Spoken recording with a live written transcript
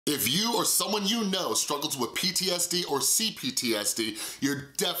If you or someone you know struggles with PTSD or CPTSD,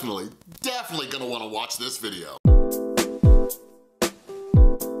 you're definitely gonna wanna watch this video.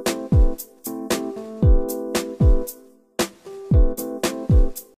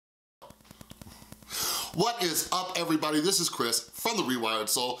 What is up, everybody? This is Chris from the Rewired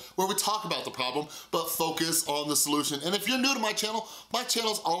Soul, where we talk about the problem, but focus on the solution. And if you're new to my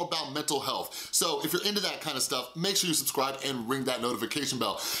channel's all about mental health. So if you're into that kind of stuff, make sure you subscribe and ring that notification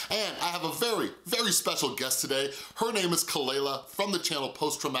bell. And I have a very special guest today. Her name is Kelela from the channel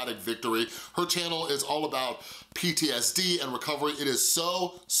Post-Traumatic Victory. Her channel is all about PTSD and recovery. It is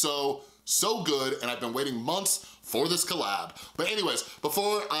so good, and I've been waiting months for this collab. But anyways,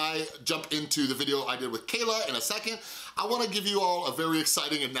 before I jump into the video I did with Kayla in a second, I wanna give you all a very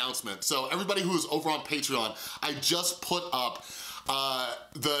exciting announcement. So everybody who is over on Patreon, I just put up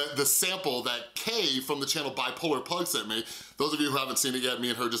the sample that Kay from the channel Bipolar Plug sent me. Those of you who haven't seen it yet, me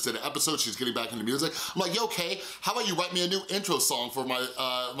and her just did an episode. She's getting back into music. I'm like, yo, Kay, how about you write me a new intro song for my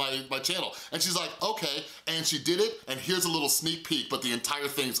my channel? And she's like, okay, and she did it, and here's a little sneak peek, but the entire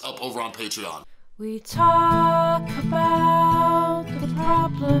thing's up over on Patreon. We talk about the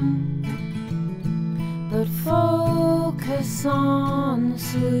problem, but focus on the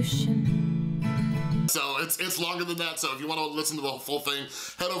solution. So it's longer than that, so if you wanna listen to the full thing,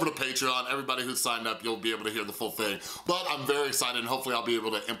 head over to Patreon. Everybody who's signed up, you'll be able to hear the full thing. But I'm very excited, and hopefully I'll be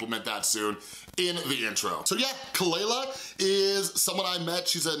able to implement that soon in the intro. So yeah, Kelela is someone I met.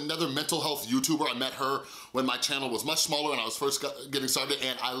 She's another mental health YouTuber. I met her when my channel was much smaller and I was first getting started,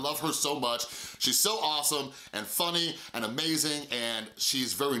 and I love her so much. She's so awesome and funny and amazing, and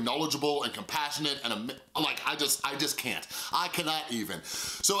she's very knowledgeable and compassionate, and like, I just can't. I cannot even.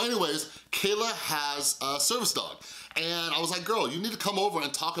 So anyways, Kayla has a service dog. And I was like, girl, you need to come over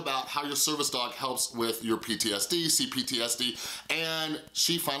and talk about how your service dog helps with your PTSD, CPTSD, and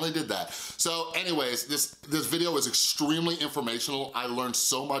she finally did that. So anyways, this video is extremely informational. I learned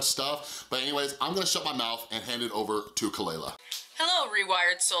so much stuff, but anyways, I'm gonna shut my mouth and hand it over to Kelela. Hello,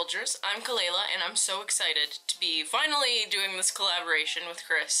 Rewired soldiers. I'm Kelela, and I'm so excited to be finally doing this collaboration with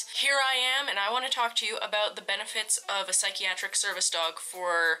Chris. Here I am, and I want to talk to you about the benefits of a psychiatric service dog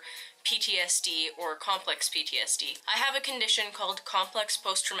for PTSD or complex PTSD. I have a condition called complex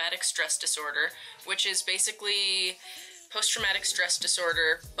post-traumatic stress disorder, which is basically post-traumatic stress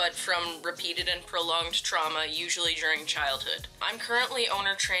disorder, but from repeated and prolonged trauma, usually during childhood. I'm currently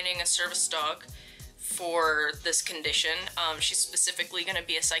owner training a service dog for this condition. She's specifically going to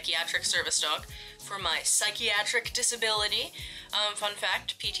be a psychiatric service dog for my psychiatric disability. Fun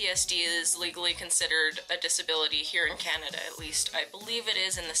fact, PTSD is legally considered a disability here in Canada, at least. I believe it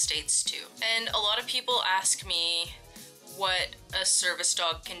is in the States too. And a lot of people ask me what a service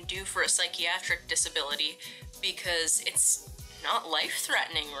dog can do for a psychiatric disability because it's not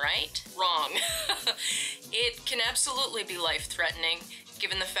life-threatening, right? Wrong. It can absolutely be life-threatening,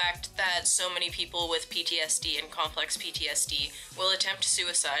 given the fact that so many people with PTSD and complex PTSD will attempt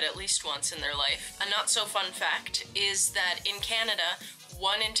suicide at least once in their life. A not-so-fun fact is that in Canada,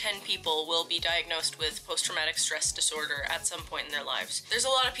 1 in 10 people will be diagnosed with post-traumatic stress disorder at some point in their lives. There's a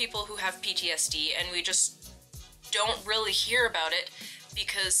lot of people who have PTSD, and we just don't really hear about it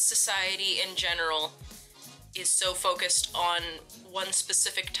because society in general is so focused on one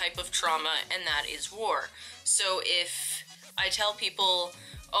specific type of trauma, and that is war. So if I tell people,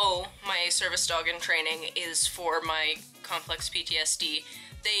 oh, my service dog in training is for my complex PTSD,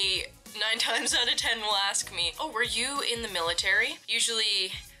 they 9 times out of 10 will ask me, oh, were you in the military?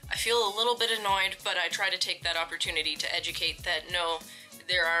 Usually I feel a little bit annoyed, but I try to take that opportunity to educate that no,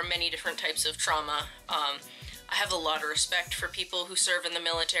 there are many different types of trauma. I have a lot of respect for people who serve in the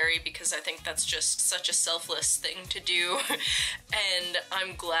military because I think that's just such a selfless thing to do. And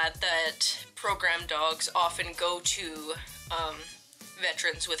I'm glad that program dogs often go to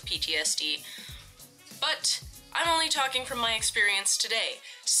veterans with PTSD. But I'm only talking from my experience today.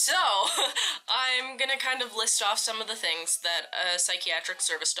 So I'm gonna kind of list off some of the things that a psychiatric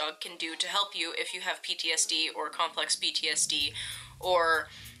service dog can do to help you if you have PTSD or complex PTSD or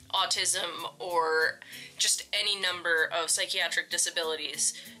autism or just any number of psychiatric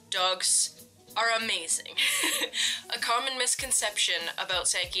disabilities. Dogs are amazing. A common misconception about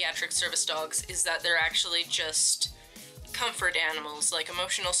psychiatric service dogs is that they're actually just comfort animals, like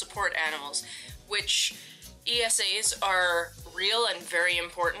emotional support animals, which ESAs are real and very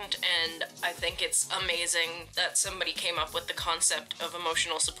important, and I think it's amazing that somebody came up with the concept of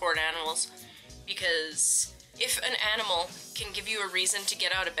emotional support animals, because if an animal can give you a reason to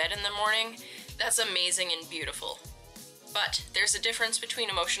get out of bed in the morning, that's amazing and beautiful. But there's a difference between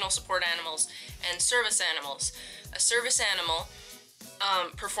emotional support animals and service animals. A service animal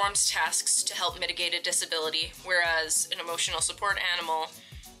performs tasks to help mitigate a disability, whereas an emotional support animal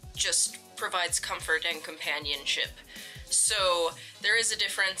just provides comfort and companionship. So there is a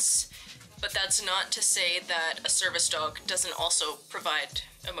difference, but that's not to say that a service dog doesn't also provide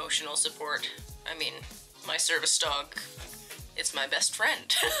emotional support. I mean, my service dog is my best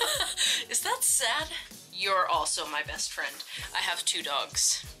friend. Is that sad? You're also my best friend. I have 2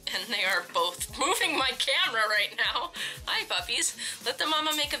 dogs, and they are both moving my camera right now. Hi, puppies. Let the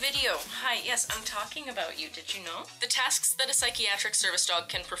mama make a video. Hi, yes, I'm talking about you. Did you know? The tasks that a psychiatric service dog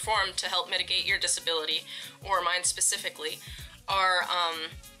can perform to help mitigate your disability, or mine specifically, are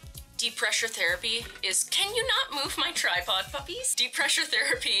deep pressure therapy is... Can you not move my tripod, puppies? Deep pressure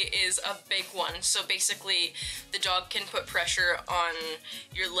therapy is a big one. So basically, the dog can put pressure on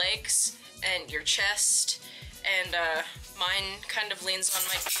your legs and your chest, and mine kind of leans on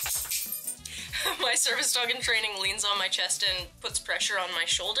my... my service dog in training leans on my chest and puts pressure on my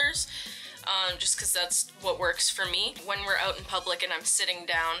shoulders, just because that's what works for me. When we're out in public and I'm sitting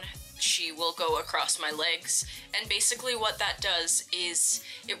down, she will go across my legs, and basically what that does is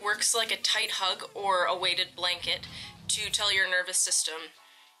it works like a tight hug or a weighted blanket to tell your nervous system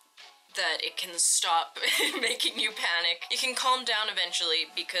that it can stop making you panic. You can calm down eventually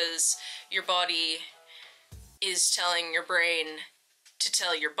because your body is telling your brain to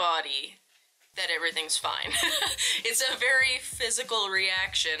tell your body that everything's fine. It's a very physical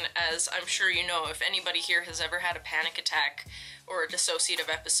reaction, as I'm sure you know. If anybody here has ever had a panic attack or a dissociative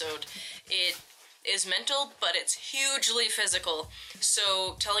episode, it is mental, but it's hugely physical.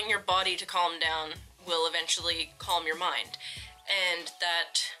 So telling your body to calm down will eventually calm your mind. And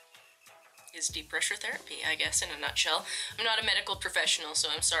that is deep pressure therapy, I guess, in a nutshell. I'm not a medical professional, so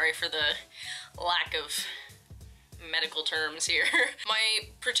I'm sorry for the lack of medical terms here. My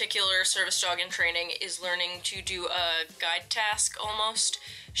particular service dog in training is learning to do a guide task almost.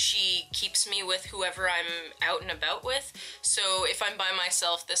 She keeps me with whoever I'm out and about with, so if I'm by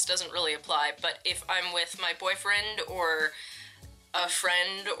myself, this doesn't really apply, but if I'm with my boyfriend or a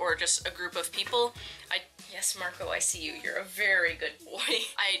friend or just a group of people, yes, Marco, I see you. You're a very good boy.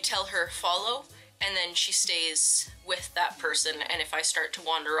 I tell her follow, and then she stays with that person, and if I start to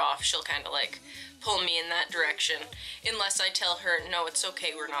wander off, she'll kind of like pull me in that direction, unless I tell her, no, it's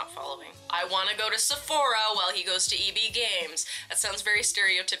okay, we're not following. I want to go to Sephora while he goes to EB Games. That sounds very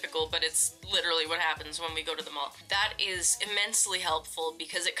stereotypical, but it's literally what happens when we go to the mall. That is immensely helpful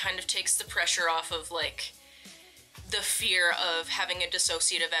because it kind of takes the pressure off of like the fear of having a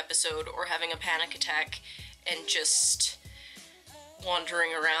dissociative episode or having a panic attack and just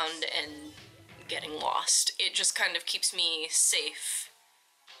wandering around and getting lost. It just kind of keeps me safe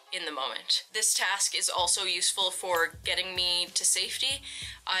in the moment. This task is also useful for getting me to safety.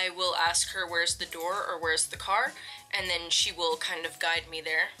 I will ask her where's the door or where's the car, and then she will kind of guide me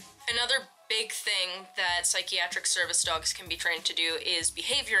there. Another big thing that psychiatric service dogs can be trained to do is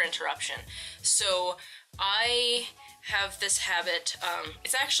behavior interruption. So I have this habit,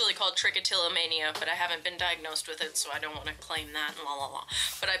 it's actually called trichotillomania, but I haven't been diagnosed with it, so I don't want to claim that, la la la.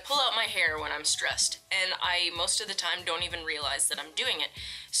 But I pull out my hair when I'm stressed, and I most of the time don't even realize that I'm doing it.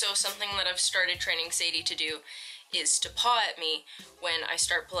 So something that I've started training Sadie to do is to paw at me when I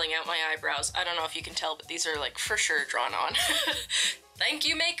start pulling out my eyebrows. I don't know if you can tell, but these are like for sure drawn on. Thank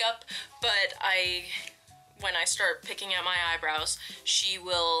you, makeup. But when I start picking at my eyebrows, she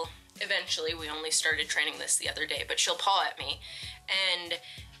will... Eventually, we only started training this the other day, but she'll paw at me, and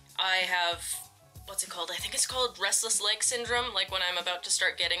I have, what's it called? I think it's called restless leg syndrome, like when I'm about to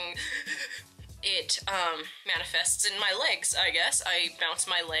start getting, it manifests in my legs, I guess. I bounce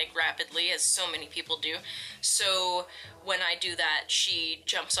my leg rapidly, as so many people do, so when I do that, she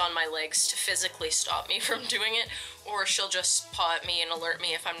jumps on my legs to physically stop me from doing it, or she'll just paw at me and alert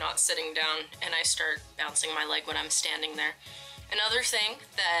me if I'm not sitting down, and I start bouncing my leg when I'm standing there. Another thing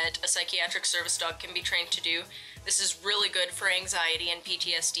that a psychiatric service dog can be trained to do, this is really good for anxiety and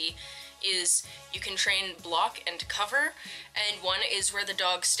PTSD, is you can train block and cover, and one is where the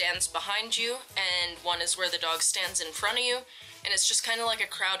dog stands behind you, and one is where the dog stands in front of you, and it's just kind of like a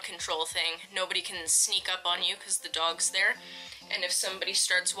crowd control thing. Nobody can sneak up on you because the dog's there, and if somebody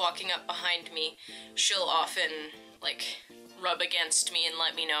starts walking up behind me, she'll often like rub against me and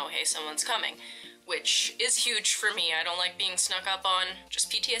let me know, hey, someone's coming. Which is huge for me. I don't like being snuck up on,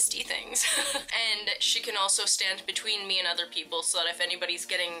 just PTSD things. And she can also stand between me and other people so that if anybody's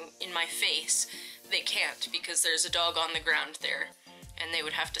getting in my face, they can't because there's a dog on the ground there and they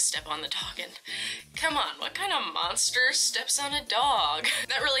would have to step on the dog, and come on, what kind of monster steps on a dog?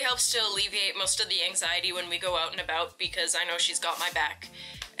 That really helps to alleviate most of the anxiety when we go out and about because I know she's got my back,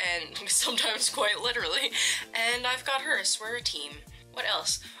 and sometimes quite literally, and I've got hers. We're a team. What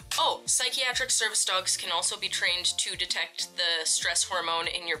else? Oh, psychiatric service dogs can also be trained to detect the stress hormone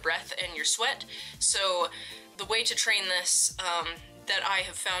in your breath and your sweat. So the way to train this that I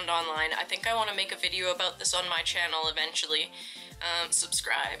have found online, I think I want to make a video about this on my channel eventually.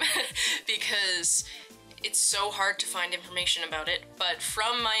 Subscribe, because it's so hard to find information about it, but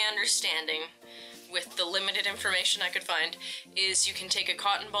from my understanding, with the limited information I could find, is you can take a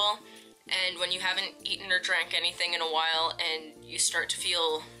cotton ball, and when you haven't eaten or drank anything in a while and you start to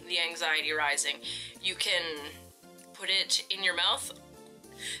feel the anxiety rising, you can put it in your mouth.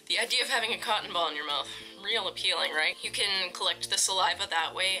 The idea of having a cotton ball in your mouth, real appealing, right? You can collect the saliva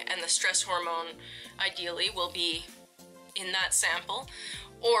that way, and the stress hormone, ideally, will be in that sample.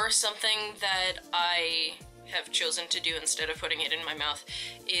 Or something that I have chosen to do instead of putting it in my mouth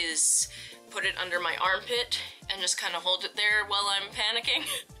is put it under my armpit and just kind of hold it there while I'm panicking.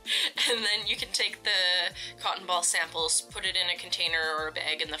 And then you can take the cotton ball samples, put it in a container or a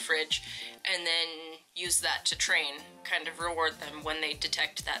bag in the fridge, and then use that to train, kind of reward them when they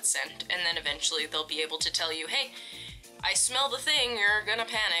detect that scent. And then eventually they'll be able to tell you, hey, I smell the thing, you're gonna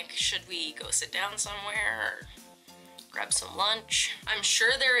panic. Should we go sit down somewhere or grab some lunch? I'm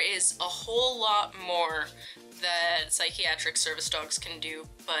sure there is a whole lot more that psychiatric service dogs can do,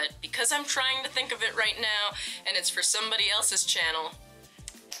 but because I'm trying to think of it right now and it's for somebody else's channel,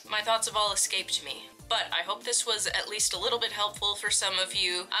 my thoughts have all escaped me. But I hope this was at least a little bit helpful for some of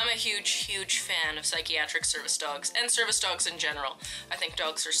you. I'm a huge, huge fan of psychiatric service dogs, and service dogs in general. I think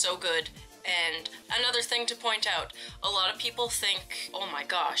dogs are so good. And another thing to point out, a lot of people think, oh my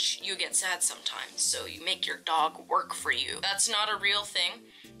gosh, you get sad sometimes, so you make your dog work for you. That's not a real thing.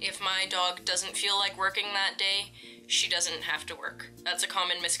 If my dog doesn't feel like working that day, she doesn't have to work. That's a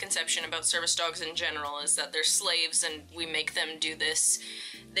common misconception about service dogs in general, is that they're slaves and we make them do this.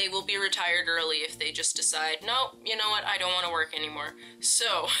 They will be retired early if they just decide, no, you know what, I don't want to work anymore.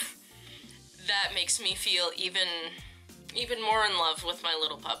 So that makes me feel even more in love with my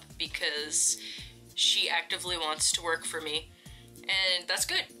little pup, because she actively wants to work for me. And that's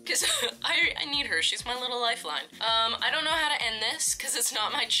good, because I need her. She's my little lifeline. I don't know how to end this, because it's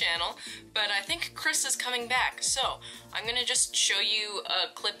not my channel, but I think Chris is coming back. So I'm gonna just show you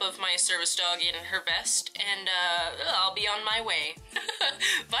a clip of my service dog in her vest, and I'll be on my way.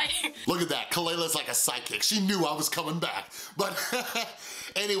 Bye. Look at that, Kelela's like a psychic. She knew I was coming back. But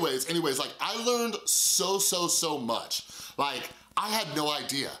anyways, like, I learned so much. Like, I had no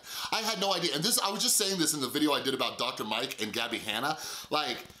idea. And this, I was just saying this in the video I did about Dr. Mike and Gabby Hanna.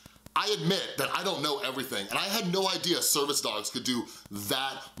 Like, I admit that I don't know everything, and I had no idea service dogs could do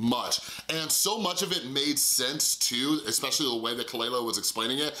that much. And so much of it made sense too, especially the way that Kelela was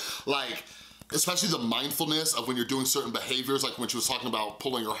explaining it. Like, especially the mindfulness of when you're doing certain behaviors, like when she was talking about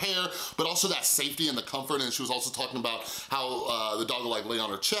pulling her hair, but also that safety and the comfort, and she was also talking about how the dog will like lay on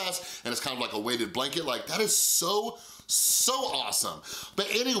her chest, and it's kind of like a weighted blanket. Like, that is so awesome. But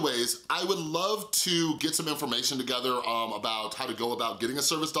anyways, I would love to get some information together about how to go about getting a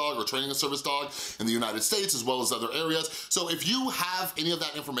service dog or training a service dog in the United States as well as other areas. So if you have any of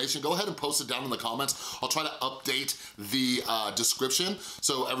that information, go ahead and post it down in the comments. I'll try to update the description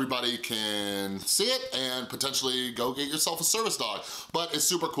so everybody can see it and potentially go get yourself a service dog. But it's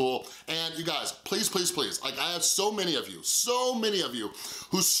super cool. And you guys, please, like, I have so many of you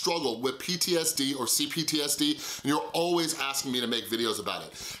who struggle with PTSD or CPTSD, and you're always asking me to make videos about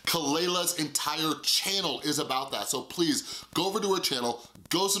it. Kelela's entire channel is about that, so please go over to her channel,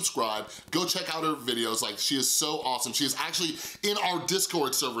 go subscribe, go check out her videos. Like, she is so awesome. She is actually in our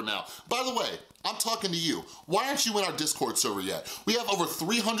Discord server now. By the way, I'm talking to you. Why aren't you in our Discord server yet? We have over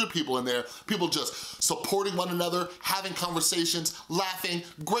 300 people in there, people just supporting one another, having conversations, laughing,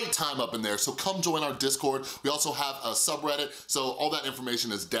 great time up in there. So come join our Discord. We also have a subreddit, so all that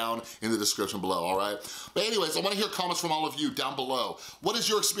information is down in the description below, all right? But anyways, I wanna hear comments from all of you down below. What is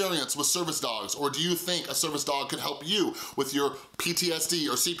your experience with service dogs? Or do you think a service dog could help you with your PTSD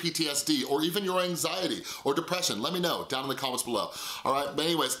or CPTSD or even your anxiety or depression? Let me know down in the comments below, all right? But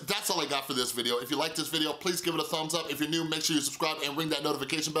anyways, that's all I got for this video. If you like this video, please give it a thumbs up. If you're new, make sure you subscribe and ring that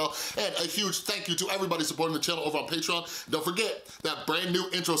notification bell. And a huge thank you to everybody supporting the channel over on Patreon. Don't forget, that brand new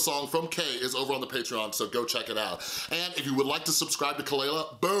intro song from Kay is over on the Patreon, so go check it out. And if you would like to subscribe to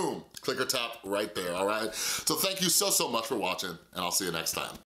Kelela, boom, click or tap right there, all right? So thank you so much for watching, and I'll see you next time.